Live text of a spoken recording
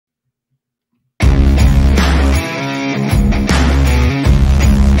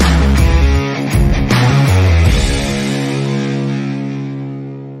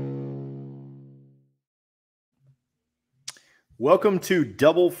Welcome to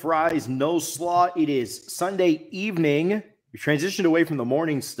Double Fries NOSLAW. It is Sunday evening. We transitioned away from the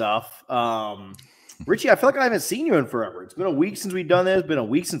morning stuff. Richie, I feel like I haven't seen you in forever. It's been a week since we've done this. It's been a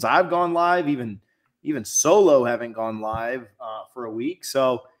week since I've gone live. Even solo haven't gone live for a week.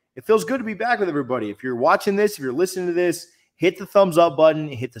 So it feels good to be back with everybody. If you're watching this, if you're listening to this, hit the thumbs up button,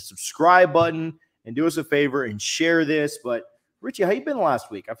 hit the subscribe button, and do us a favor and share this. But Richie, how you been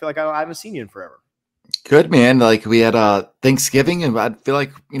last week? I feel like I haven't seen you in forever. Good, man. Like we had Thanksgiving, and I feel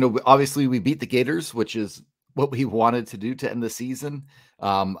like, obviously we beat the Gators, which is what we wanted to do to end the season.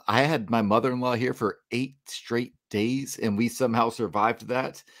 I had my mother-in-law here for 8 straight days, and we somehow survived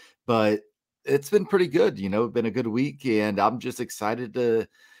that. But it's been pretty good, been a good week, and I'm just excited to,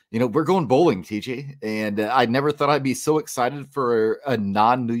 we're going bowling, TJ. And I never thought I'd be so excited for a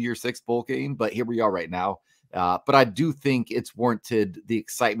non-New Year's Six bowl game, but here we are right now. But I do think it's warranted the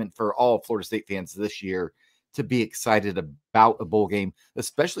excitement for all Florida State fans this year to be excited about a bowl game,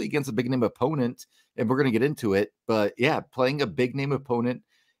 especially against a big name opponent. And we're going to get into it. But yeah, playing a big name opponent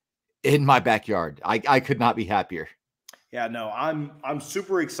in my backyard, I could not be happier. Yeah, no, I'm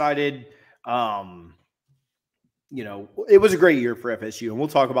super excited. It was a great year for FSU, and we'll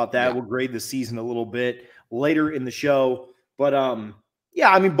talk about that. Yeah. We'll grade the season a little bit later in the show, but yeah,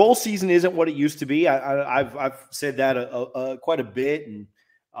 I mean, bowl season isn't what it used to be. I've said that quite a bit, and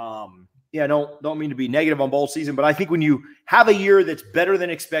don't mean to be negative on bowl season, but I think when you have a year that's better than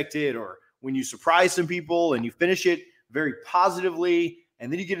expected, or when you surprise some people and you finish it very positively,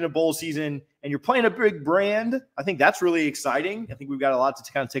 and then you get in a bowl season and you're playing a big brand, I think that's really exciting. I think we've got a lot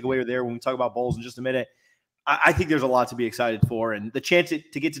to kind of take away there when we talk about bowls in just a minute. I think there's a lot to be excited for, and the chance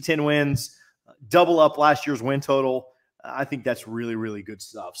to get to 10 wins, double up last year's win total. I think that's really, really good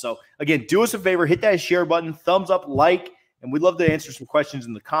stuff. So, again, do us a favor, hit that share button, thumbs up, like, and we'd love to answer some questions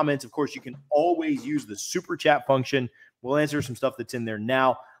in the comments. Of course, you can always use the super chat function. We'll answer some stuff that's in there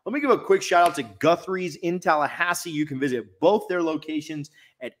now. Let me give a quick shout out to Guthrie's in Tallahassee. You can visit both their locations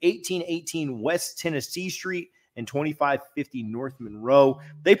at 1818 West Tennessee Street and 2550 North Monroe.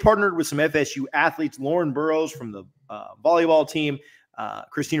 They partnered with some FSU athletes, Lauren Burrows from the volleyball team,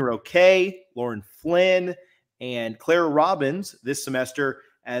 Christina Roque, Lauren Flynn, and Clara Robbins this semester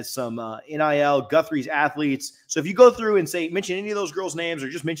as some NIL Guthrie's athletes. So if you go through and mention any of those girls' names, or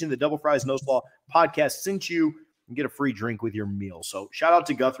just mention the Double Fries NOSLAW podcast since you get a free drink with your meal. So shout out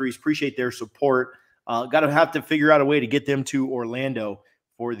to Guthrie's. Appreciate their support. Got to have to figure out a way to get them to Orlando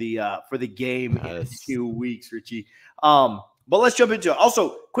for the game in a few weeks, Richie. But let's jump into it.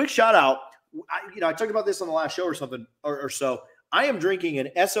 Also, quick shout out. I talked about this on the last show or something or so. I am drinking an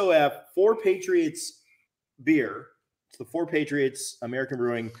SOF 4 Patriots beer. It's the 4 Patriots American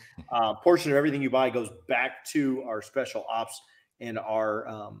Brewing. Portion of everything you buy goes back to our special ops and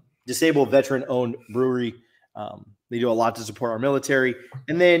our disabled veteran-owned brewery. They do a lot to support our military.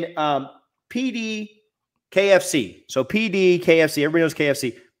 And then PD KFC. So PD KFC. Everybody knows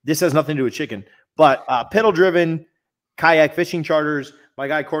KFC. This has nothing to do with chicken, but pedal-driven kayak fishing charters. My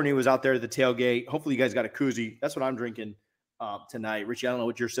guy Courtney was out there at the tailgate. Hopefully, you guys got a koozie. That's what I'm drinking tonight. Richie, I don't know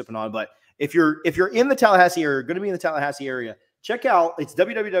what you're sipping on, but if you're in the Tallahassee area, going to be in the Tallahassee area, check out, it's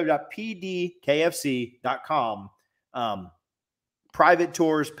www.pdkfc.com. Private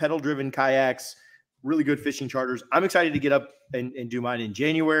tours, pedal-driven kayaks, really good fishing charters. I'm excited to get up and do mine in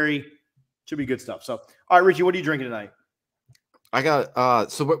January. Should be good stuff. So, all right, Richie, what are you drinking tonight? I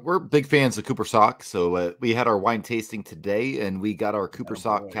got so we're big fans of Cooper Sock. So we had our wine tasting today, and we got our Cooper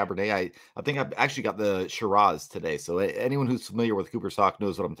Sock Cabernet. I think I've actually got the Shiraz today. So anyone who's familiar with Cooper Sock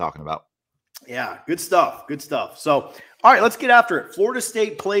knows what I'm talking about. Yeah, good stuff. Good stuff. So, all right, let's get after it. Florida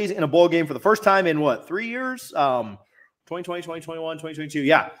State plays in a bowl game for the first time in 3 years? 2020, 2021, 2022.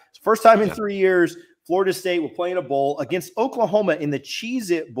 Yeah, it's the first time in 3 years. Florida State will play in a bowl against Oklahoma in the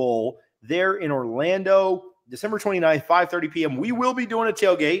Cheez-It Bowl there in Orlando, December 29th, 5:30 p.m. We will be doing a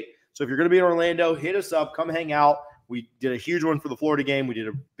tailgate. So if you're going to be in Orlando, hit us up. Come hang out. We did a huge one for the Florida game. We did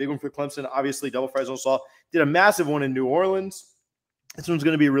a big one for Clemson, obviously, Double Fries NOSLAW. Did a massive one in New Orleans. This one's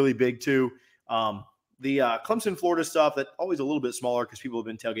going to be really big, too. The Clemson-Florida stuff, that always a little bit smaller because people have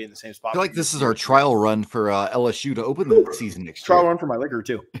been tailgating the same spot. I feel like this is our trial run for LSU to open the season next year. Trial run for my liquor,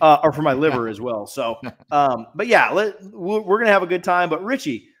 too, or for my liver as well. So, but yeah, we're going to have a good time. But,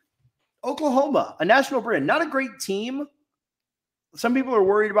 Richie, Oklahoma, a national brand, not a great team. Some people are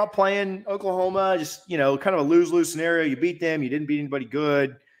worried about playing Oklahoma, just, kind of a lose-lose scenario. You beat them. You didn't beat anybody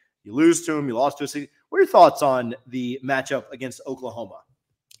good. You lose to them. You lost to us. What are your thoughts on the matchup against Oklahoma?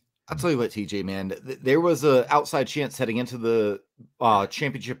 I'll tell you what, TJ, man, there was an outside chance heading into the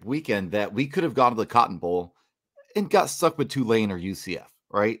championship weekend that we could have gone to the Cotton Bowl and got stuck with Tulane or UCF,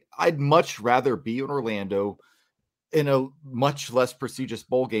 right? I'd much rather be in Orlando in a much less prestigious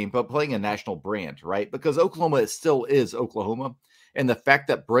bowl game, but playing a national brand, right? Because Oklahoma still is Oklahoma. And the fact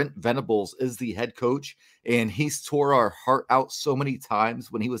that Brent Venables is the head coach and he's tore our heart out so many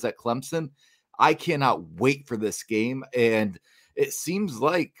times when he was at Clemson, I cannot wait for this game. And it seems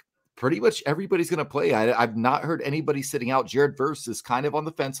like pretty much everybody's going to play. I've not heard anybody sitting out. Jared Verse is kind of on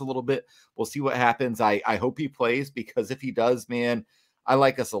the fence a little bit. We'll see what happens. I hope he plays, because if he does, man, I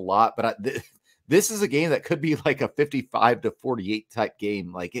like us a lot. But this is a game that could be like a 55-48 type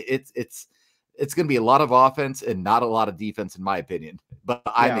game. Like it's going to be a lot of offense and not a lot of defense, in my opinion. But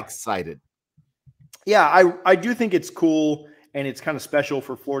I'm excited. Yeah, I do think it's cool, and it's kind of special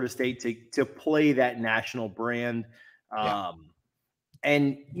for Florida State to play that national brand.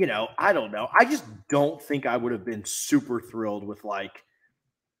 And, you know, I don't know. I just don't think I would have been super thrilled with like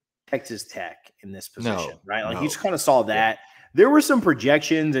Texas Tech in this position, right? Like you just kind of saw that. There were some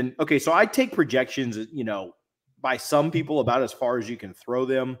projections, and okay, so I take projections, you know, by some people about as far as you can throw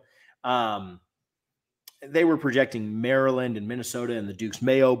them. They were projecting Maryland and Minnesota in the Duke's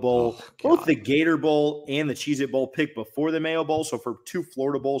Mayo Bowl, both the Gator Bowl and the Cheez-It Bowl picked before the Mayo Bowl. So for two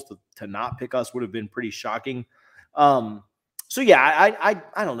Florida Bowls to not pick us would have been pretty shocking. So yeah,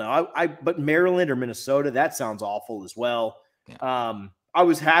 I don't know. But Maryland or Minnesota, that sounds awful as well. Yeah. I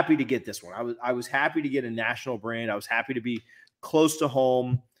was happy to get this one. I was happy to get a national brand. I was happy to be close to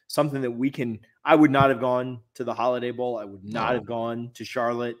home, something that we can. I would not have gone to the Holiday Bowl. I would not have gone to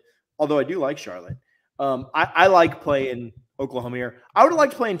Charlotte, although I do like Charlotte. I like playing Oklahoma here. I would have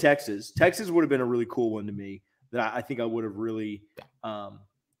liked playing Texas. Texas would have been a really cool one to me that I think I would have really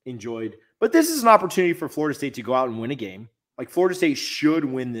enjoyed. But this is an opportunity for Florida State to go out and win a game. Like Florida State should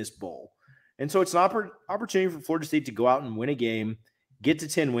win this bowl. And so it's an opportunity for Florida State to go out and win a game, get to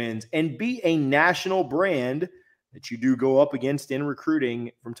 10 wins, and be a national brand that you do go up against in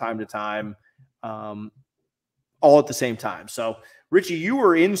recruiting from time to time, all at the same time. So, Richie, you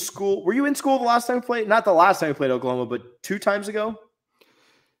were in school. Were you in school the last time we played? Not the last time we played Oklahoma, but 2 times ago?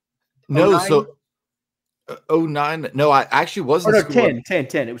 No, 09? So 09. No, I actually wasn't. Oh, no,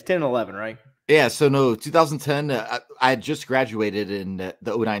 10. It was 10 and 11, right? Yeah, so no, 2010, I had just graduated in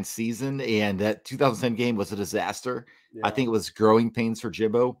the 09 season, and that 2010 game was a disaster. Yeah. I think it was growing pains for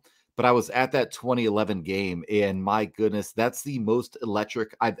Jimbo, but I was at that 2011 game, and my goodness, that's the most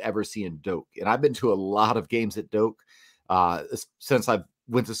electric I've ever seen in Doak. And I've been to a lot of games at Doak since I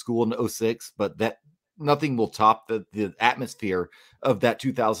went to school in 06, but that nothing will top the atmosphere of that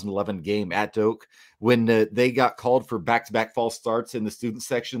 2011 game at Doak when they got called for back-to-back false starts in the student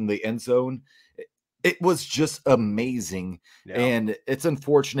section, the end zone. It was just amazing. Yeah. And it's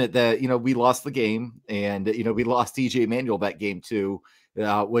unfortunate that, you know, we lost the game, and, you know, we lost DJ Manuel that game too,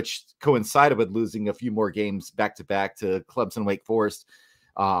 which coincided with losing a few more games back-to-back to Clemson, Wake Forest,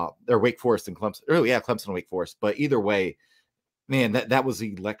 or Wake Forest and Clemson. Oh yeah, Clemson and Wake Forest. But either way, man, that was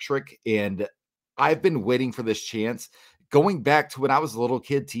electric. And I've been waiting for this chance. Going back to when I was a little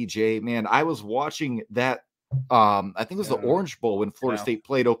kid, TJ, man, I was watching that. I think it was the Orange Bowl when Florida State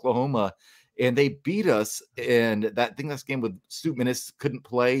played Oklahoma, and they beat us. And that game with Stu Minnis couldn't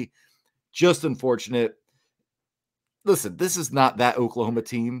play. Just unfortunate. Listen, this is not that Oklahoma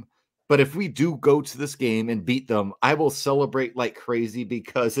team, but if we do go to this game and beat them, I will celebrate like crazy,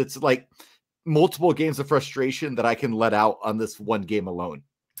 because it's like multiple games of frustration that I can let out on this one game alone.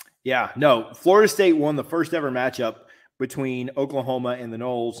 Yeah, no, Florida State won the first ever matchup between Oklahoma and the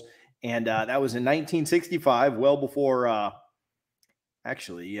Noles, and that was in 1965, well before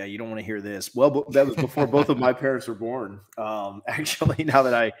actually, yeah, you don't want to hear this. Well, that was before both of my parents were born, actually, now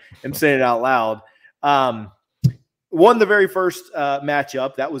that I am saying it out loud. Won the very first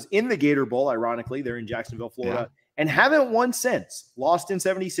matchup. That was in the Gator Bowl, ironically. They're in Jacksonville, Florida, and haven't won since. Lost in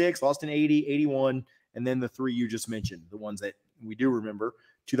 76, lost in 80, 81, and then the 3 you just mentioned, the ones that we do remember.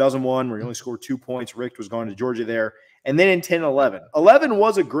 2001, where he only scored 2 points. Richt was going to Georgia there. And then in 10, 11. 11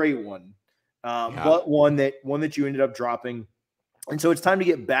 was a great one, but one that you ended up dropping. And so it's time to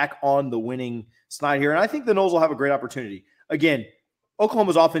get back on the winning snide here. And I think the Noles will have a great opportunity. Again,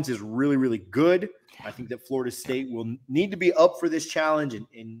 Oklahoma's offense is really, really good. I think that Florida State will need to be up for this challenge.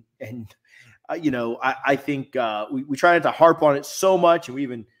 And you know, I think we try not to harp on it so much. And we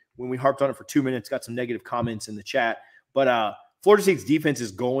even, when we harped on it for 2 minutes, got some negative comments in the chat. But Florida State's defense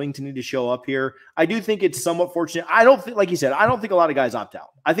is going to need to show up here. I do think it's somewhat fortunate. I don't think, like you said, I don't think a lot of guys opt out.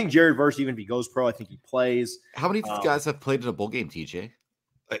 I think Jared Verse, even if he goes pro, I think he plays. How many guys have played in a bowl game, TJ?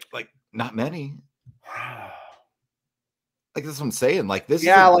 Like not many. Like that's what I'm saying. Like this is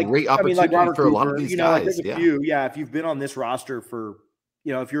a great opportunity for a lot of these guys. If you've been on this roster for,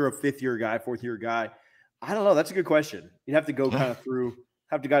 you know, if you're a 5th year guy, 4th year guy, I don't know. That's a good question. You'd have to go kind of through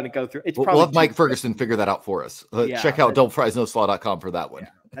have to go through. It's we'll probably have Mike Ferguson figure that out for us. Check out doublefriesnoslaw.com for that one.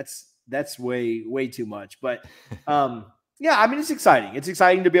 Yeah, that's way too much. But yeah, I mean, it's exciting. It's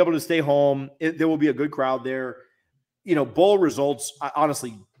exciting to be able to stay home. There will be a good crowd there. Bowl results,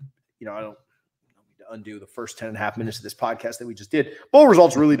 honestly, I don't need to undo the first 10 and a half minutes of this podcast that we just did. Bowl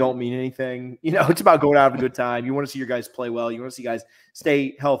results really don't mean anything. It's about going out, have a good time. You want to see your guys play well. You want to see guys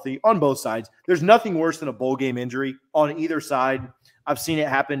stay healthy on both sides. There's nothing worse than a bowl game injury on either side. I've seen it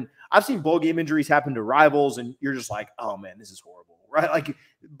happen. I've seen bowl game injuries happen to rivals, and you're just like, oh, man, this is horrible, right? Like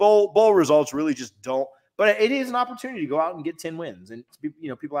bowl results really just don't. But it is an opportunity to go out and get 10 wins. And,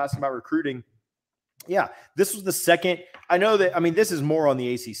 people asking about recruiting. Yeah, this was the second. I know that, this is more on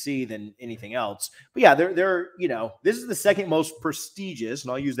the ACC than anything else. But, yeah, this is the second most prestigious,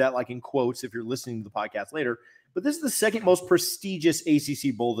 and I'll use that like in quotes if you're listening to the podcast later, but this is the second most prestigious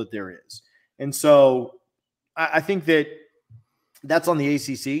ACC bowl that there is. And so I think that's on the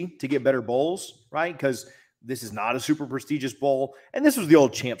ACC to get better bowls, right? Because this is not a super prestigious bowl. And this was the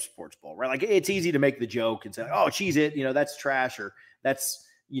old Champ Sports Bowl, right? Like it's easy to make the joke and say, oh, cheese it, that's trash or that's,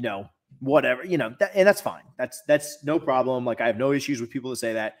 whatever, and that's fine. That's no problem. Like I have no issues with people that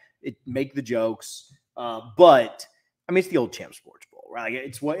say that. Make the jokes. But it's the old Champ Sports Bowl,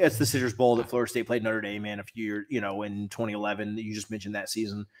 right? Like it's the Citrus Bowl that Florida State played Notre Dame in a few years, in 2011. You just mentioned that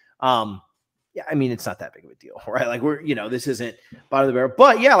season. Yeah, it's not that big of a deal, right? Like this isn't bottom of the barrel,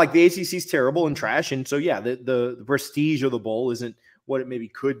 but yeah, like the ACC is terrible and trash, and so yeah, the prestige of the bowl isn't what it maybe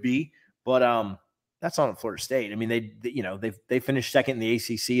could be, but that's on Florida State. They finished second in the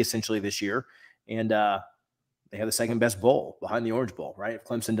ACC essentially this year, and they have the second best bowl behind the Orange Bowl, right? If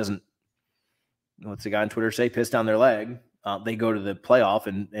Clemson doesn't, what's the guy on Twitter say, piss down their leg, they go to the playoff,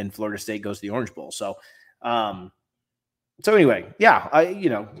 and Florida State goes to the Orange Bowl. So. So anyway, yeah,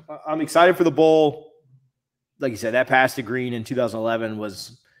 I'm excited for the bowl. Like you said, that pass to Green in 2011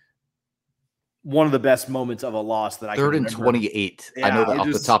 was one of the best moments of a loss that I can remember. 3rd and 28. Yeah, I know that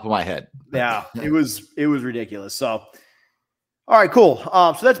off the top of my head. Yeah, it was ridiculous. So, all right, cool.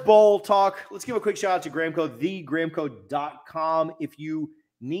 So that's bowl talk. Let's give a quick shout out to Gramco, thegramco.com. If you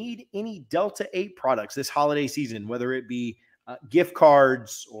need any Delta 8 products this holiday season, whether it be gift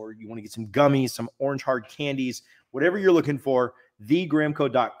cards or you want to get some gummies, some orange hard candies, whatever you're looking for,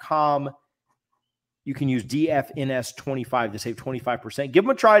 thegramco.com. You can use DFNS25 to save 25%. Give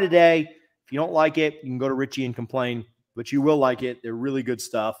them a try today. If you don't like it, you can go to Richie and complain, but you will like it. They're really good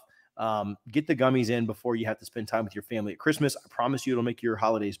stuff. Get the gummies in before you have to spend time with your family at Christmas. I promise you it'll make your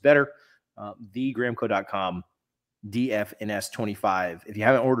holidays better. Thegramco.com, DFNS25. If you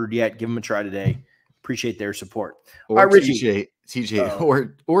haven't ordered yet, give them a try today. Appreciate their support. Or all right, Richie.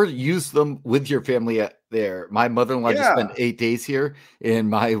 TJ, or use them with your family there. My mother-in-law just spent 8 days here, and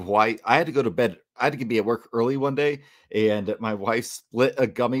my wife, I had to go to bed. I had to be at work early one day, and my wife split a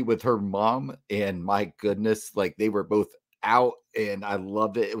gummy with her mom, and my goodness, like they were both out, and I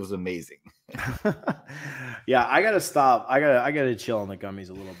loved it. It was amazing. Yeah, I gotta stop. I gotta chill on the gummies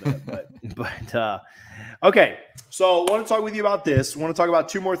a little bit, but okay. So I want to talk with you about this. I want to talk about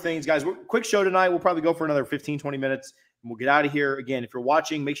two more things, guys. Quick show tonight. We'll probably go for another 15, 20 minutes. And we'll get out of here. Again, if you're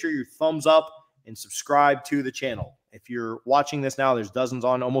watching, make sure you thumbs up and subscribe to the channel. If you're watching this now, there's dozens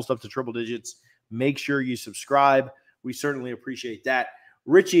on, almost up to triple digits. Make sure you subscribe. We certainly appreciate that.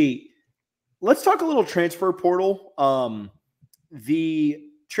 Richie, let's talk a little transfer portal. The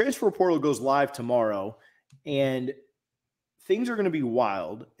transfer portal goes live tomorrow, and things are going to be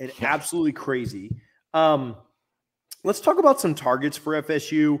wild and absolutely crazy. Let's talk about some targets for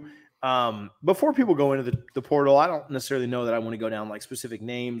FSU. Before people go into the portal, I don't necessarily know that I want to go down like specific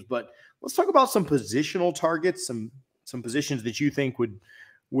names, but let's talk about some positional targets, some positions that you think would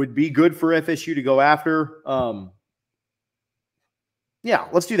be good for FSU to go after. Yeah,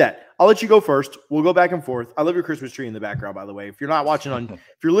 let's do that. I'll let you go first. We'll go back and forth. I love your Christmas tree in the background, by the way. If you're not watching if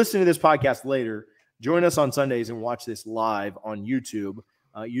you're listening to this podcast later, join us on Sundays and watch this live on YouTube,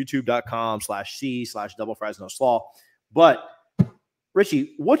 youtube.com/c/doublefriesnoslaw. But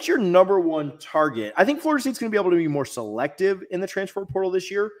Richie, what's your number one target? I think Florida State's going to be able to be more selective in the transfer portal this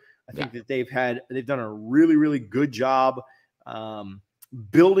year. I think that they've done a really, really good job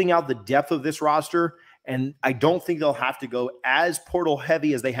building out the depth of this roster. And I don't think they'll have to go as portal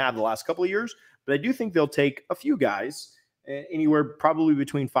heavy as they have the last couple of years, but I do think they'll take a few guys, anywhere probably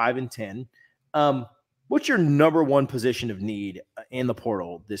between 5 and 10. What's your number one position of need in the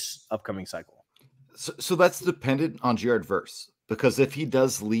portal this upcoming cycle? So that's dependent on Jared Verse, because if he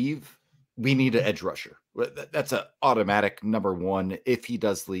does leave, we need an edge rusher. That's an automatic number one if he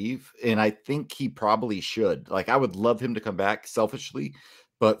does leave. And I think he probably should. Like, I would love him to come back selfishly,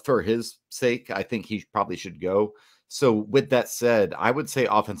 but for his sake, I think he probably should go. So with that said, I would say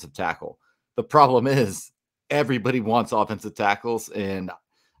offensive tackle. The problem is everybody wants offensive tackles, and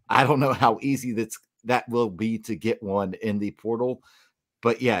I don't know how easy that will be to get one in the portal.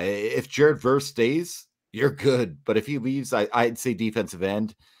 But yeah, if Jared Verse stays, you're good. But if he leaves, I'd say defensive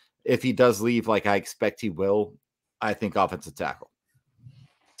end. If he does leave, like I expect he will, I think offensive tackle.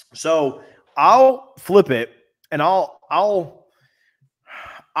 So I'll flip it, and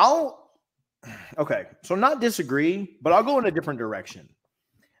okay. So not disagree, but I'll go in a different direction.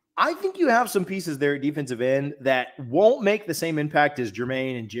 I think you have some pieces there at defensive end that won't make the same impact as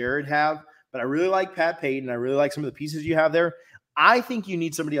Jermaine and Jared have, but I really like Pat Payton. I really like some of the pieces you have there. I think you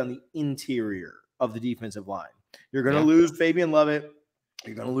need somebody on the interior of the defensive line. You're going to lose Fabian Lovett.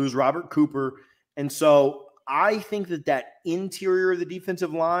 You're going to lose Robert Cooper. And so I think that interior of the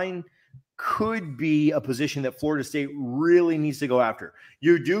defensive line could be a position that Florida State really needs to go after.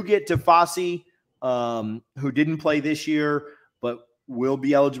 You do get Tafasi, who didn't play this year, but will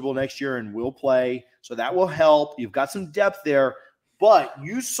be eligible next year and will play. So that will help. You've got some depth there, but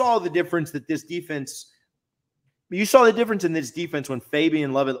you saw the difference in this defense when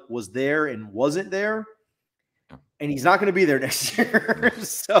Fabian Lovett was there and wasn't there. And he's not going to be there next year.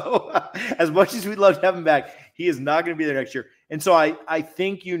 So as much as we'd love to have him back, he is not going to be there next year. And so I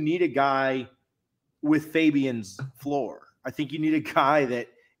think you need a guy with Fabian's floor. I think you need a guy that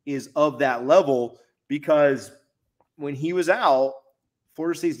is of that level, because when he was out,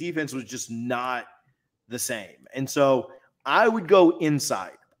 Florida State's defense was just not the same. And so I would go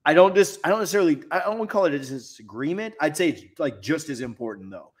inside. I don't want to call it a disagreement. I'd say it's like just as important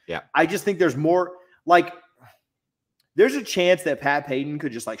though. Yeah. I just think there's more, like, there's a chance that Pat Payton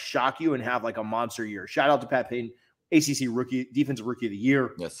could just like shock you and have like a monster year. Shout out to Pat Payton, ACC defensive rookie of the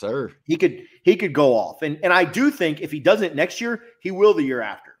year. Yes, sir. He could go off. And I do think if he doesn't next year, he will the year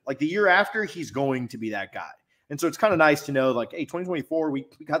after. Like the year after, he's going to be that guy. And so it's kind of nice to know, like, hey, 2024, we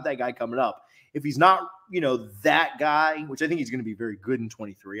got that guy coming up. If he's not, that guy, which I think he's going to be very good in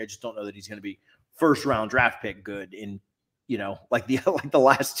 23. I just don't know that he's going to be first round draft pick good in, like the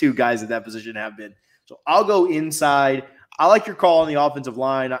last two guys at that position have been. So I'll go inside. I like your call on the offensive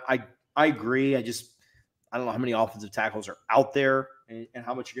line. I agree. I don't know how many offensive tackles are out there and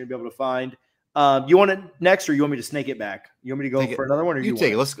how much you're going to be able to find. You want it next, or you want me to snake it back? You want me to go for another one, or you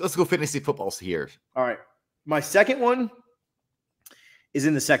take it? Let's go fantasy footballs here. All right. My second one is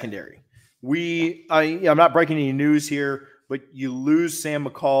in the secondary. I'm not breaking any news here, but you lose Sam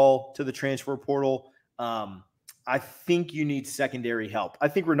McCall to the transfer portal. I think you need secondary help. I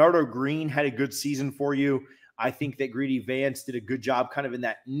think Renardo Green had a good season for you. I think that Greedy Vance did a good job kind of in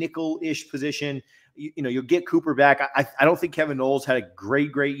that nickel-ish position. You'll get Cooper back. I don't think Kevin Noles had a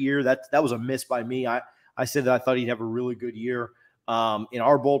great year. That was a miss by me. I said that I thought he'd have a really good year. In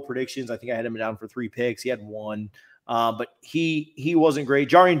our bold predictions, I think I had him down for 3 picks. He had 1, but he wasn't great.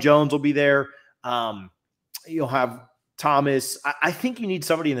 Jarian Jones will be there. You'll have Thomas. I think you need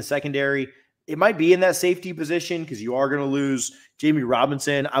somebody in the secondary. It might be in that safety position because you are going to lose Jamie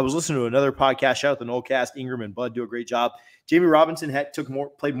Robinson. I was listening to another podcast. Shout out the Nolecast. Ingram and Bud do a great job. Jamie Robinson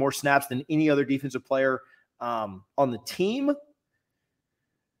played more snaps than any other defensive player on the team.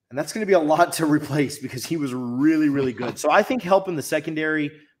 And that's going to be a lot to replace because he was really, really good. So I think help in the secondary,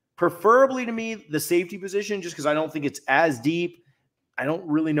 preferably to me, the safety position, just because I don't think it's as deep. I don't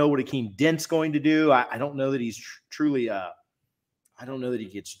really know what Akeem Dent's going to do. I don't know that he's truly I don't know that he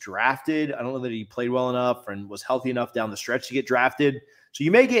gets drafted. I don't know that he played well enough and was healthy enough down the stretch to get drafted. So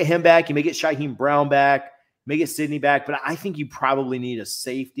you may get him back. You may get Shaheem Brown back. You may get Sidney back. But I think you probably need a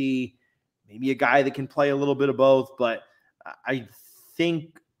safety, maybe a guy that can play a little bit of both. But I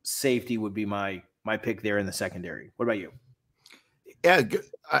think safety would be my pick there in the secondary. What about you? Yeah,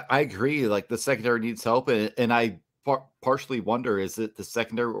 I agree. Like the secondary needs help. And I partially wonder, is it the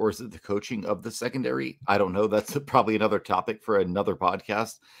secondary or is it the coaching of the secondary? I don't know. That's probably another topic for another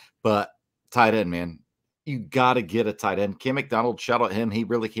podcast. But tight end, man, you got to get a tight end. Cam McDonald, shout out him. He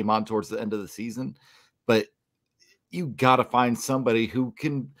really came on towards the end of the season. But you got to find somebody who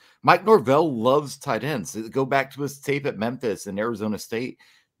can. Mike Norvell loves tight ends. Go back to his tape at Memphis and Arizona State.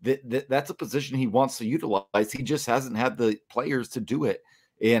 That's a position he wants to utilize. He just hasn't had the players to do it.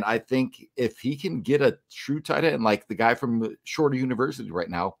 And I think if he can get a true tight end, like the guy from Shorter University right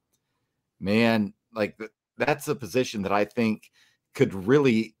now, man, like that's a position that I think could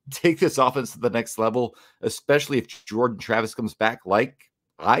really take this offense to the next level, especially if Jordan Travis comes back, like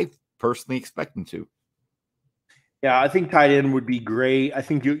I personally expect him to. Yeah, I think tight end would be great. I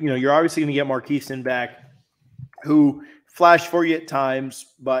think you're obviously going to get Marqueson back, who flashed for you at times,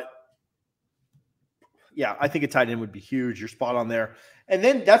 but yeah, I think a tight end would be huge. You're spot on there. And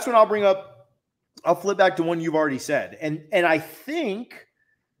then that's when I'll bring up I'll flip back to one you've already said. And I think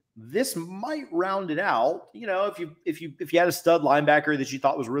this might round it out. You know, if you had a stud linebacker that you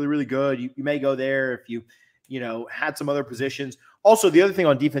thought was really, really good, you may go there. If you had some other positions. Also, the other thing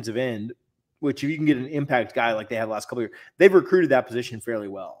on defensive end, which if you can get an impact guy like they had the last couple of years, they've recruited that position fairly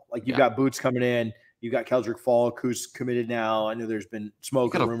well. Like you've got Boots coming in, you've got Keldrick Falk, who's committed now. I know there's been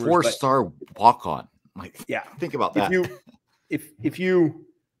smoke and rumors. You got a 4-star walk-on. Like, yeah, think about that. If you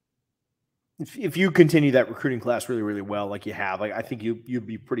continue that recruiting class really, really well, like you have, like I think you'd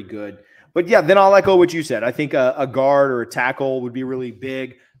be pretty good. But yeah, then I'll echo what you said. I think a guard or a tackle would be really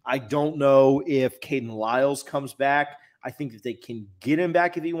big. I don't know if Caden Lyles comes back. I think that they can get him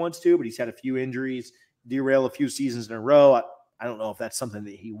back if he wants to, but he's had a few injuries, derail a few seasons in a row. I don't know if that's something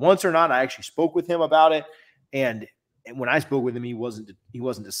that he wants or not. I actually spoke with him about it, and when I spoke with him, he wasn't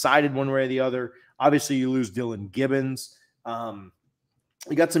decided one way or the other. Obviously, you lose Dylan Gibbons.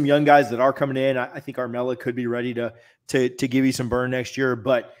 You got some young guys that are coming in. I think Armella could be ready to give you some burn next year.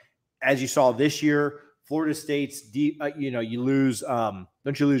 But as you saw this year, Florida State's deep. You lose.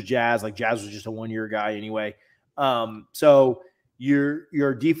 Don't you lose Jazz? Like Jazz was just a 1-year guy anyway. So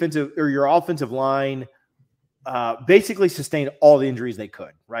your defensive or your offensive line basically sustained all the injuries they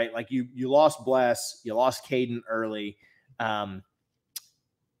could. Right? Like you lost Bless, you lost Caden early, and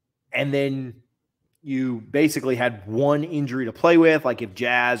then you basically had one injury to play with. Like if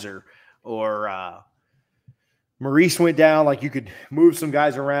Jazz or Maurice went down, like you could move some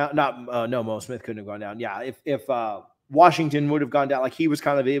guys around. No, Mo Smith couldn't have gone down. Yeah, if Washington would have gone down, like he was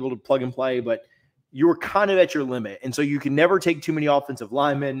kind of able to plug and play, but you were kind of at your limit. And so you can never take too many offensive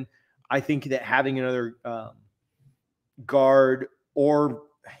linemen. I think that having another guard or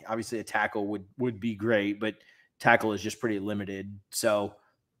obviously a tackle would be great, but tackle is just pretty limited. So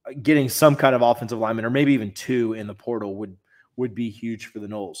getting some kind of offensive lineman or maybe even two in the portal would be huge for the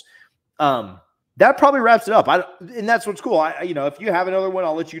Noles. That probably wraps it up. And that's what's cool. If you have another one,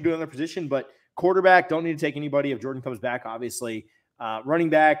 I'll let you do another position, but quarterback, don't need to take anybody if Jordan comes back, obviously. Running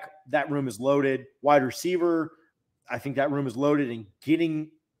back, that room is loaded. Wide receiver, I think that room is loaded and getting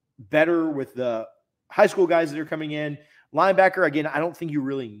better with the high school guys that are coming in. Linebacker, again, I don't think you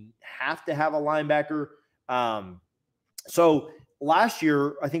really have to have a linebacker. So last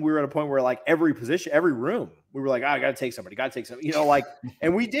year, I think we were at a point where like every position, every room, we were like, I got to take somebody,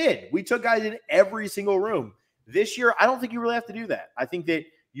 and we did. We took guys in every single room. This year, I don't think you really have to do that. I think that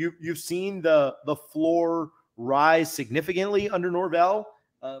you've seen the floor rise significantly under Norvell,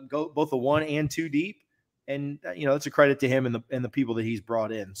 go both a 1 and 2 deep. And, it's a credit to him and the people that he's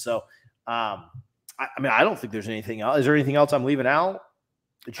brought in. So, I don't think there's anything else. Is there anything else I'm leaving out?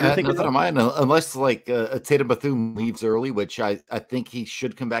 Nothing on mine, unless like Tatum Bethune leaves early, which I think he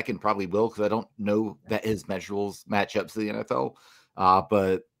should come back and probably will, because I don't know that his measurables match up to the NFL.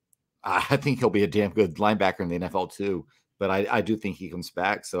 But I think he'll be a damn good linebacker in the NFL too. But I do think he comes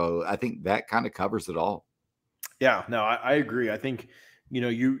back. So I think that kind of covers it all. Yeah, no, I agree. I think,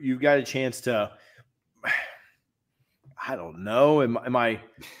 you've got a chance to, I don't know. Am I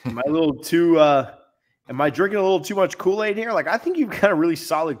a little too, am I drinking a little too much Kool-Aid here? Like, I think you've got a really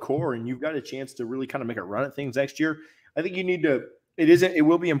solid core and you've got a chance to really kind of make a run at things next year. I think you need to, it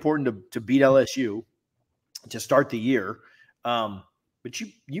will be important to beat LSU to start the year. But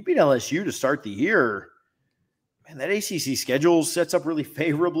you beat LSU to start the year. Man, that ACC schedule sets up really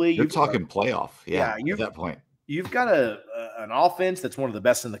favorably. You're talking playoff. Yeah, at that point. You've got an offense that's one of the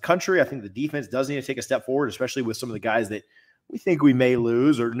best in the country. I think the defense does need to take a step forward, especially with some of the guys that we think we may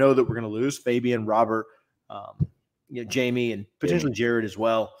lose or know that we're going to lose. Fabian, Robert, Jamie, and potentially Jared as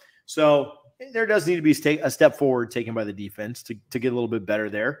well. So there does need to be a step forward taken by the defense to get a little bit better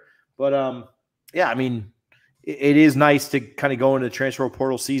there. But, it is nice to kind of go into the transfer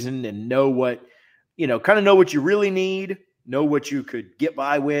portal season and know what, know what you really need, know what you could get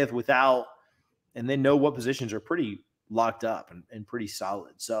by without, and then know what positions are pretty locked up and pretty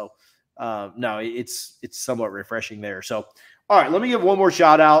solid. So, no, it's somewhat refreshing there. So, all right, let me give one more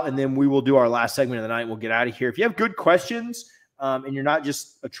shout out, and then we will do our last segment of the night. We'll get out of here. If you have good questions, and you're not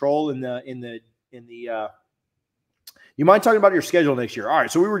just a troll in the you mind talking about your schedule next year. All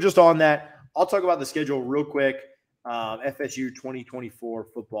right, so we were just on that. I'll talk about the schedule real quick. FSU 2024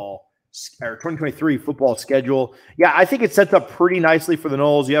 football or 2023 football schedule. Yeah, I think it sets up pretty nicely for the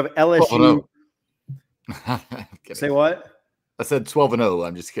Noles. You have LSU. Oh, no. Say what? I said 12-0.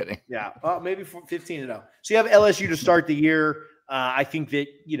 I'm just kidding. Yeah, maybe 15-0. So you have LSU to start the year. I think that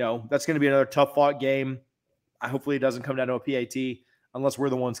that's going to be another tough fought game. Hopefully it doesn't come down to a PAT unless we're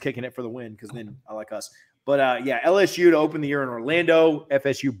the ones kicking it for the win, because then I like us. But LSU to open the year in Orlando.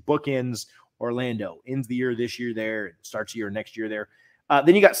 FSU bookends Orlando, ends the year this year there, and starts the year next year there.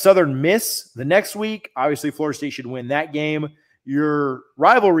 Then you got Southern Miss the next week. Obviously, Florida State should win that game. Your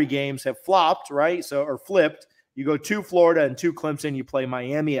rivalry games have flopped, right? Or flipped. You go to Florida and to Clemson. You play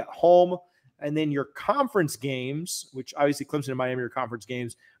Miami at home. And then your conference games, which obviously Clemson and Miami are conference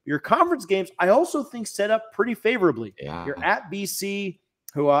games. Your conference games, I also think, set up pretty favorably. Yeah. You're at BC,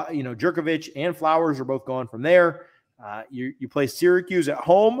 who, Jerkovich and Flowers are both gone from there. You play Syracuse at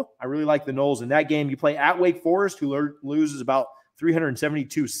home. I really like the Noles in that game. You play at Wake Forest, who loses about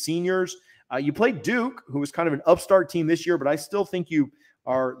 372 seniors. You play Duke, who was kind of an upstart team this year, but I still think you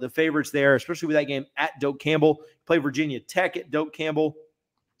are the favorites there, especially with that game at Doak Campbell. You play Virginia Tech at Doak Campbell,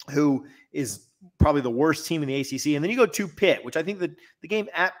 who is probably the worst team in the ACC. And then you go to Pitt, which I think the game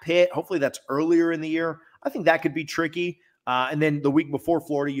at Pitt, hopefully that's earlier in the year. I think that could be tricky. And then the week before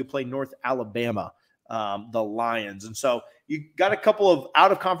Florida, you play North Alabama, the Lions. And so you got a couple of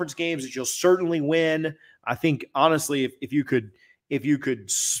out-of-conference games that you'll certainly win. I think, honestly, if you could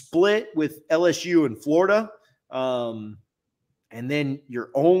split with LSU and Florida, and then your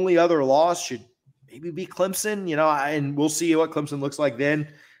only other loss should maybe be Clemson, and we'll see what Clemson looks like then.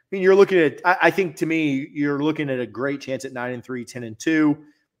 I mean, you're looking at, I think to me, you're looking at a great chance at 9-3, 10-2.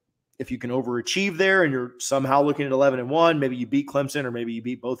 If you can overachieve there and you're somehow looking at 11-1, maybe you beat Clemson or maybe you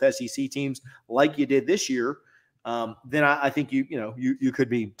beat both SEC teams like you did this year, then I think you could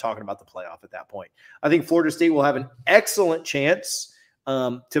be talking about the playoff at that point. I think Florida State will have an excellent chance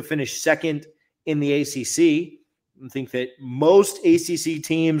to finish second in the ACC. I think that most ACC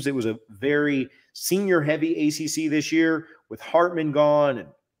teams, it was a very senior-heavy ACC this year with Hartman gone and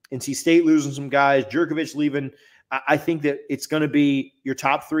NC State losing some guys, Jerkovich leaving. I think that it's going to be your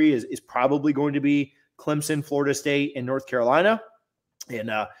top three is probably going to be Clemson, Florida State, and North Carolina.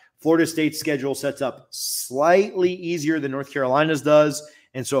 And Florida State's schedule sets up slightly easier than North Carolina's does.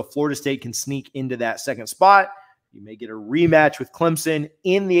 And so if Florida State can sneak into that second spot, you may get a rematch with Clemson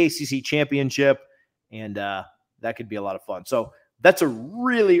in the ACC championship. And that could be a lot of fun. So that's a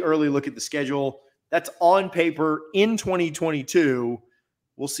really early look at the schedule. That's on paper in 2022.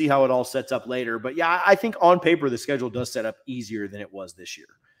 We'll see how it all sets up later. But, yeah, I think on paper the schedule does set up easier than it was this year.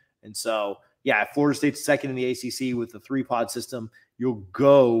 And so, yeah, if Florida State's second in the ACC with the three-pod system, you'll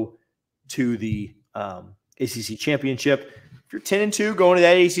go to the ACC championship. If you're 10-2 going to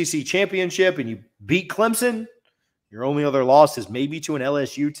that ACC championship and you beat Clemson, your only other loss is maybe to an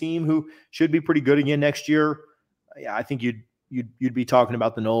LSU team who should be pretty good again next year. Yeah, I think you'd be talking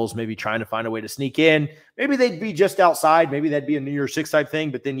about the Noles maybe trying to find a way to sneak in. Maybe they'd be just outside. Maybe that'd be a New Year's Six type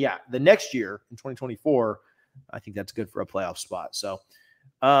thing. But then, yeah, the next year in 2024, I think that's good for a playoff spot. So,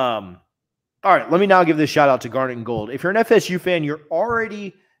 all right, let me now give this shout out to Garnet and Gold. If you're an FSU fan, you're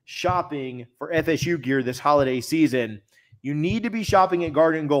already shopping for FSU gear this holiday season. You need to be shopping at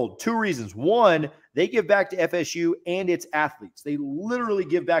Garnet and Gold. Two reasons. One, they give back to FSU and its athletes. They literally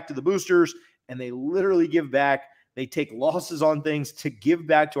give back to the boosters, and they literally give back. They take losses on things to give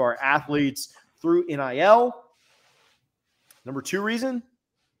back to our athletes through NIL. Number two reason,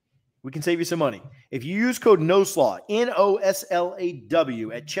 we can save you some money. If you use code NOSLAW,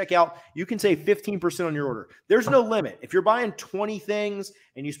 NOSLAW, at checkout, you can save 15% on your order. There's no limit. If you're buying 20 things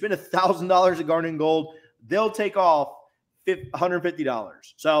and you spend $1,000 at Garnet and Gold, they'll take off $150.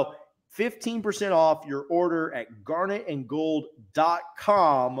 So 15% off your order at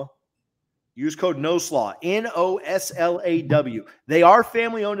garnetandgold.com. Use code NOSLAW, NOSLAW. They are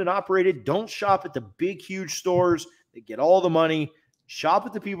family-owned and operated. Don't shop at the big, huge stores that get all the money. Shop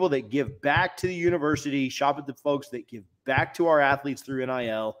at the people that give back to the university. Shop at the folks that give back to our athletes through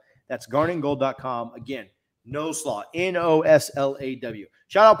NIL. That's garnetandgold.com. Again, NOSLAW, NOSLAW.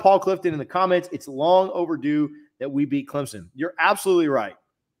 Shout out Paul Clifton in the comments. It's long overdue that we beat Clemson. You're absolutely right.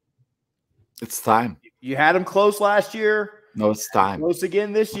 It's time. You had them close last year. No, it's time. Close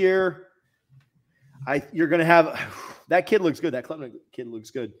again this year. You're going to have – that kid looks good. That Clemson kid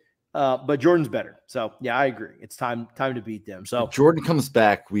looks good. But Jordan's better. So, yeah, I agree. It's time to beat them. So if Jordan comes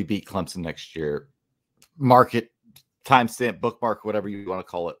back, we beat Clemson next year. Mark it, timestamp, bookmark, whatever you want to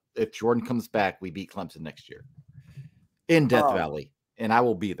call it. If Jordan comes back, we beat Clemson next year in Death Valley, and I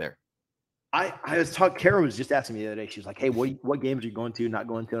will be there. I was talking – Kara was just asking me the other day. She was like, hey, what games are you going to, not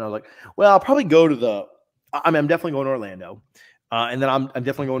going to? And I was like, well, I'll probably go to the – I'm definitely going to Orlando. And then I'm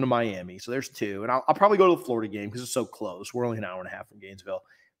definitely going to Miami. So there's two. And I'll probably go to the Florida game because it's so close. We're only an hour and a half from Gainesville.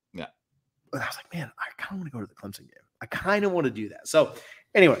 Yeah. But I was like, man, I kind of want to go to the Clemson game. I kind of want to do that. So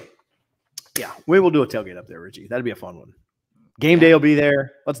anyway, yeah, we will do a tailgate up there, Richie. That'd be a fun one. Game day will be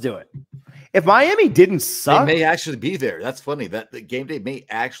there. Let's do it. If Miami didn't suck. They may actually be there. That's funny. That the game day may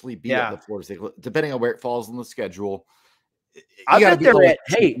actually be at the Florida State, depending on where it falls on the schedule. I bet they're at,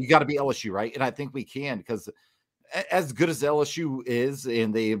 hey. You got to be LSU, right? And I think we can because – as good as LSU is,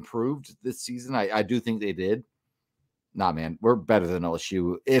 and they improved this season, I do think they did. Nah, man, we're better than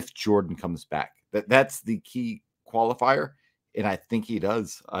LSU if Jordan comes back. That's the key qualifier, and I think he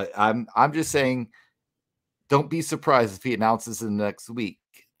does. I'm just saying, don't be surprised if he announces in the next week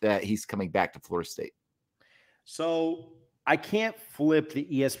that he's coming back to Florida State. So I can't flip the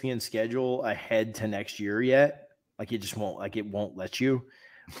ESPN schedule ahead to next year yet. Like, it just won't. Like, it won't let you.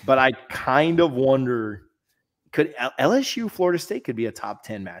 But I kind of wonder, could LSU Florida State could be a top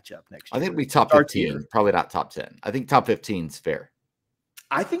 10 matchup next year? I think we top 15, probably not top 10. I think top 15 is fair.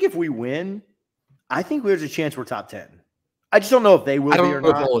 I think if we win, I think there's a chance we're top 10. I just don't know if they will be or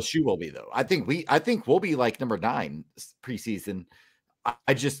not. I don't know if LSU will be, though. I think we'll be like number 9 preseason.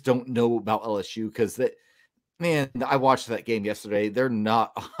 I just don't know about LSU because man, I watched that game yesterday. They're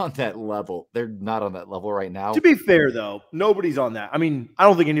not on that level. They're not on that level right now. To be fair, though, nobody's on that. I mean, I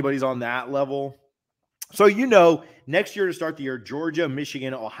don't think anybody's on that level. So, next year to start the year, Georgia,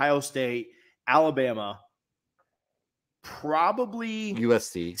 Michigan, Ohio State, Alabama, probably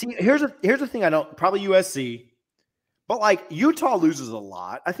USC. See, here's the thing. Probably USC, but like Utah loses a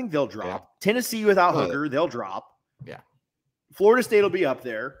lot. I think they'll drop. Yeah. Tennessee without Hooker, they'll drop. Yeah. Florida State will be up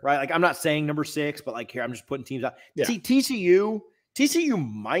there, right? Like, I'm not saying number 6, but like here, I'm just putting teams out. Yeah. TCU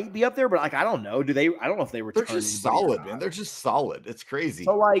might be up there, but like, I don't know. I don't know if they return. They're just solid, man. They're just solid. It's crazy.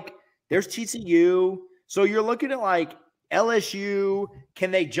 So like, there's TCU. So you're looking at like LSU.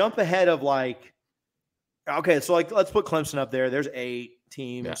 Can they jump ahead of like, okay, so like, let's put Clemson up there. There's 8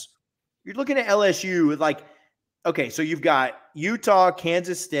 teams. Yeah. You're looking at LSU with like, okay, so you've got Utah,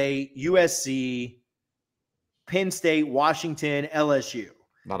 Kansas State, USC, Penn State, Washington, LSU.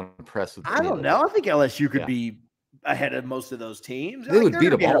 Not impressed with. I don't know. I think LSU could be ahead of most of those teams. They would beat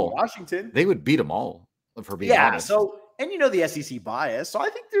them all. Washington. They would beat them all. For being honest. So, and the SEC bias. So I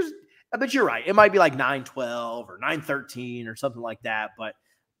think but you're right. It might be like 9-12 or 9-13 or something like that. But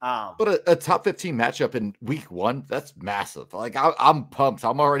a top 15 matchup in week 1, that's massive. Like I'm pumped.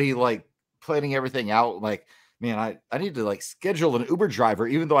 I'm already like planning everything out. Like, man, I need to like schedule an Uber driver,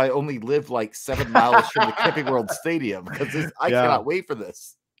 even though I only live like 7 miles from the Camping World Stadium, because I cannot wait for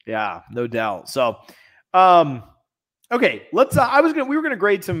this. Yeah, no doubt. So, okay, let's. We were gonna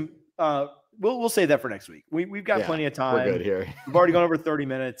grade some. We'll save that for next week. We've got plenty of time. We're good here. We've already gone over 30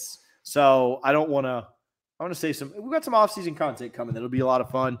 minutes, so I don't want to. I want to say we've got some off-season content coming. That'll be a lot of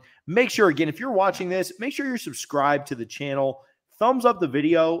fun. Make sure, again, if you're watching this, make sure you're subscribed to the channel. Thumbs up the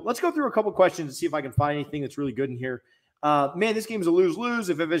video. Let's go through a couple questions and see if I can find anything that's really good in here. Man, this game is a lose-lose.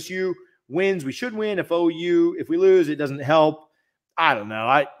 If FSU wins, we should win. If we lose, it doesn't help. I don't know.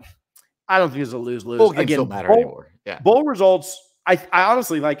 I don't think it's a lose-lose. Bowl games don't matter anymore. Yeah. Bowl results, I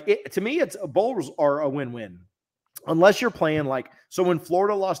honestly like it. To me, it's bowls are a win-win. Unless you're playing like, so when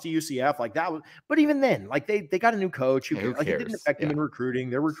Florida lost to UCF, like that was, but even then, like they got a new coach who it didn't affect them in recruiting.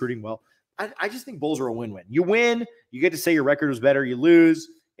 They're recruiting well. I just think bowls are a win-win. You win, you get to say your record was better. You lose,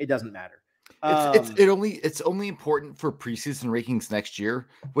 it doesn't matter. It's only important for preseason rankings next year,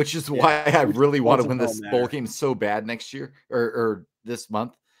 which is why I really want to win this bowl game so bad next year or this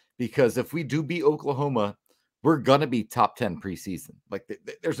month, because if we do beat Oklahoma, we're gonna be top 10 preseason. Like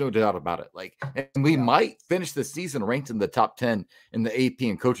there's no doubt about it. Like, and we might finish the season ranked in the top 10 in the AP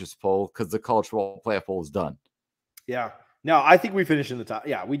and coaches poll because the college football playoff poll is done. Yeah. No, I think we finish in the top.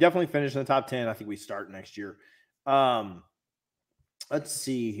 Yeah, we definitely finish in the top 10. I think we start next year. Let's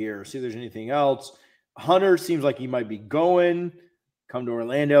see here. See if there's anything else. Hunter seems like he might be going. Come to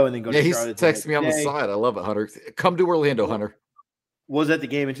Orlando and then go to Charlotte. He's texting me on the side. I love it, Hunter. Come to Orlando, Hunter. Was at the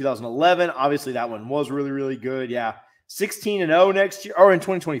game in 2011. Obviously, that one was really, really good. Yeah. 16-0 next year, or in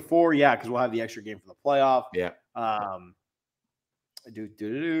 2024. Yeah, because we'll have the extra game for the playoff. Yeah.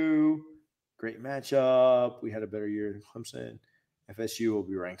 Great matchup. We had a better year than Clemson. FSU will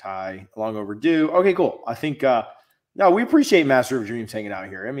be ranked high, long overdue. Okay, cool. I think we appreciate Master of Dreams hanging out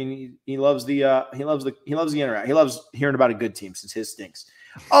here. I mean, he loves the interact. He loves hearing about a good team since his stinks.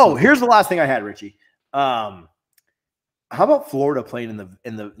 Oh, here's the last thing I had, Richie. How about Florida playing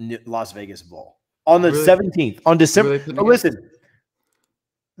in the Las Vegas Bowl on the 17th on December? Listen,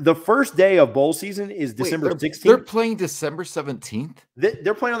 the first day of bowl season is December 16th. They're playing December 17th.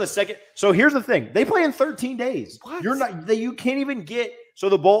 They're playing on the second. So here's the thing: they play in 13 days. What? You can't even get. So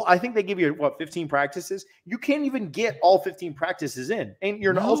the bowl, I think they give you 15 practices. You can't even get all 15 practices in, and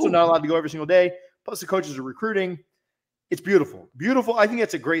you're also not allowed to go every single day. Plus, the coaches are recruiting. It's beautiful, beautiful. I think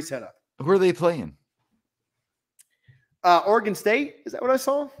that's a great setup. Who are they playing? Oregon State. Is that what I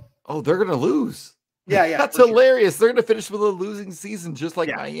saw? Oh, they're gonna lose. Yeah. That's hilarious. Sure. They're gonna finish with a losing season, just like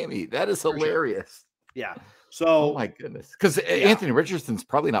Miami. That is hilarious. Sure. Yeah. So, oh my goodness, because Anthony Richardson's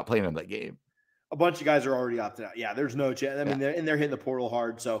probably not playing in that game. a bunch of guys are already opted out. Yeah, there's no chance. I mean, they're hitting the portal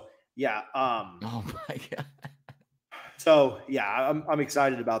hard. So yeah. Oh my God. So yeah, I'm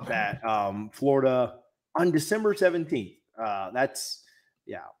excited about that. Florida on December 17th. That's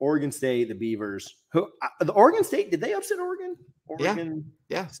Oregon State, the Beavers. The Oregon State, did they upset Oregon? Oregon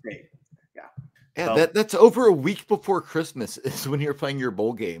State. Yeah. Yeah, so, that's over a week before Christmas is when you're playing your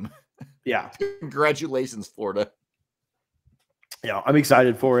bowl game. Yeah. Congratulations, Florida. Yeah, I'm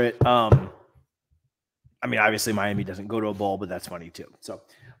excited for it. I mean, obviously Miami doesn't go to a bowl, but that's funny too. So,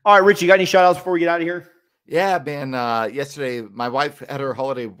 all right, Richie, you got any shout outs before we get out of here? Yeah, man. Yesterday, my wife had her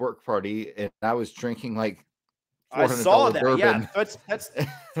holiday work party, and I was drinking like I saw that. bourbon. Yeah, that's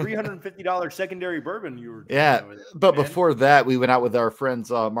 $350 secondary bourbon you were. Yeah, but man, before that, we went out with our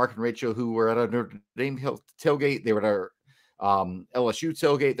friends Mark and Rachel, who were at our Notre Dame tailgate. They were at our LSU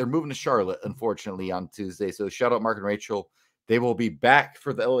tailgate. They're moving to Charlotte, unfortunately, on Tuesday. So shout out Mark and Rachel. They will be back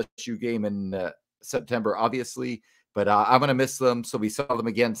for the LSU game in September, obviously. But I'm going to miss them. So we saw them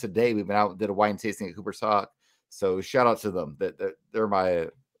again today. We've been out and did a wine tasting at Cooper's Hawk. So shout out to them. They're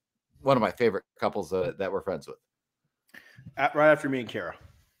one of my favorite couples that we're friends with. Right after me and Kara.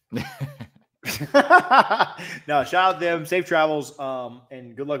 No, shout out them. Safe travels.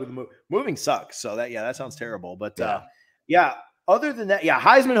 And good luck with the move. Moving sucks. So that sounds terrible. But other than that,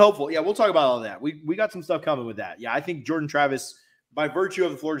 Heisman hopeful. Yeah, we'll talk about all that. We got some stuff coming with that. Yeah, I think Jordan Travis, by virtue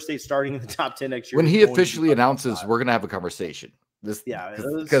of the Florida State starting in the top 10 next year, when he officially announces, we're gonna have a conversation.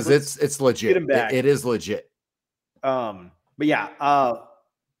 Because it's legit. Get him back. It is legit. But yeah,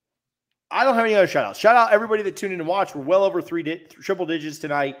 I don't have any other shout outs. Shout out everybody that tuned in and watched. We're well over triple digits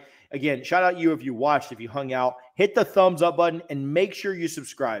tonight. Again, shout out you if you watched, if you hung out. Hit the thumbs up button and make sure you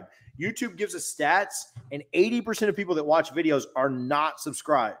subscribe. YouTube gives us stats, and 80% of people that watch videos are not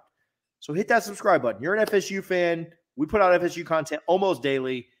subscribed. So hit that subscribe button. You're an FSU fan. We put out FSU content almost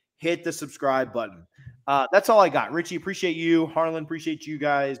daily. Hit the subscribe button. That's all I got. Richie, appreciate you. Harlan, appreciate you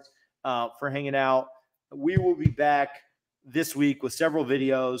guys for hanging out. We will be back this week with several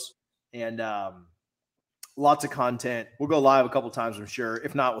videos and lots of content. We'll go live a couple times, I'm sure.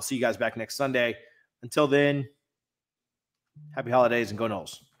 If not, we'll see you guys back next Sunday. Until then, happy holidays and go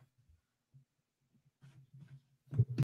Noles.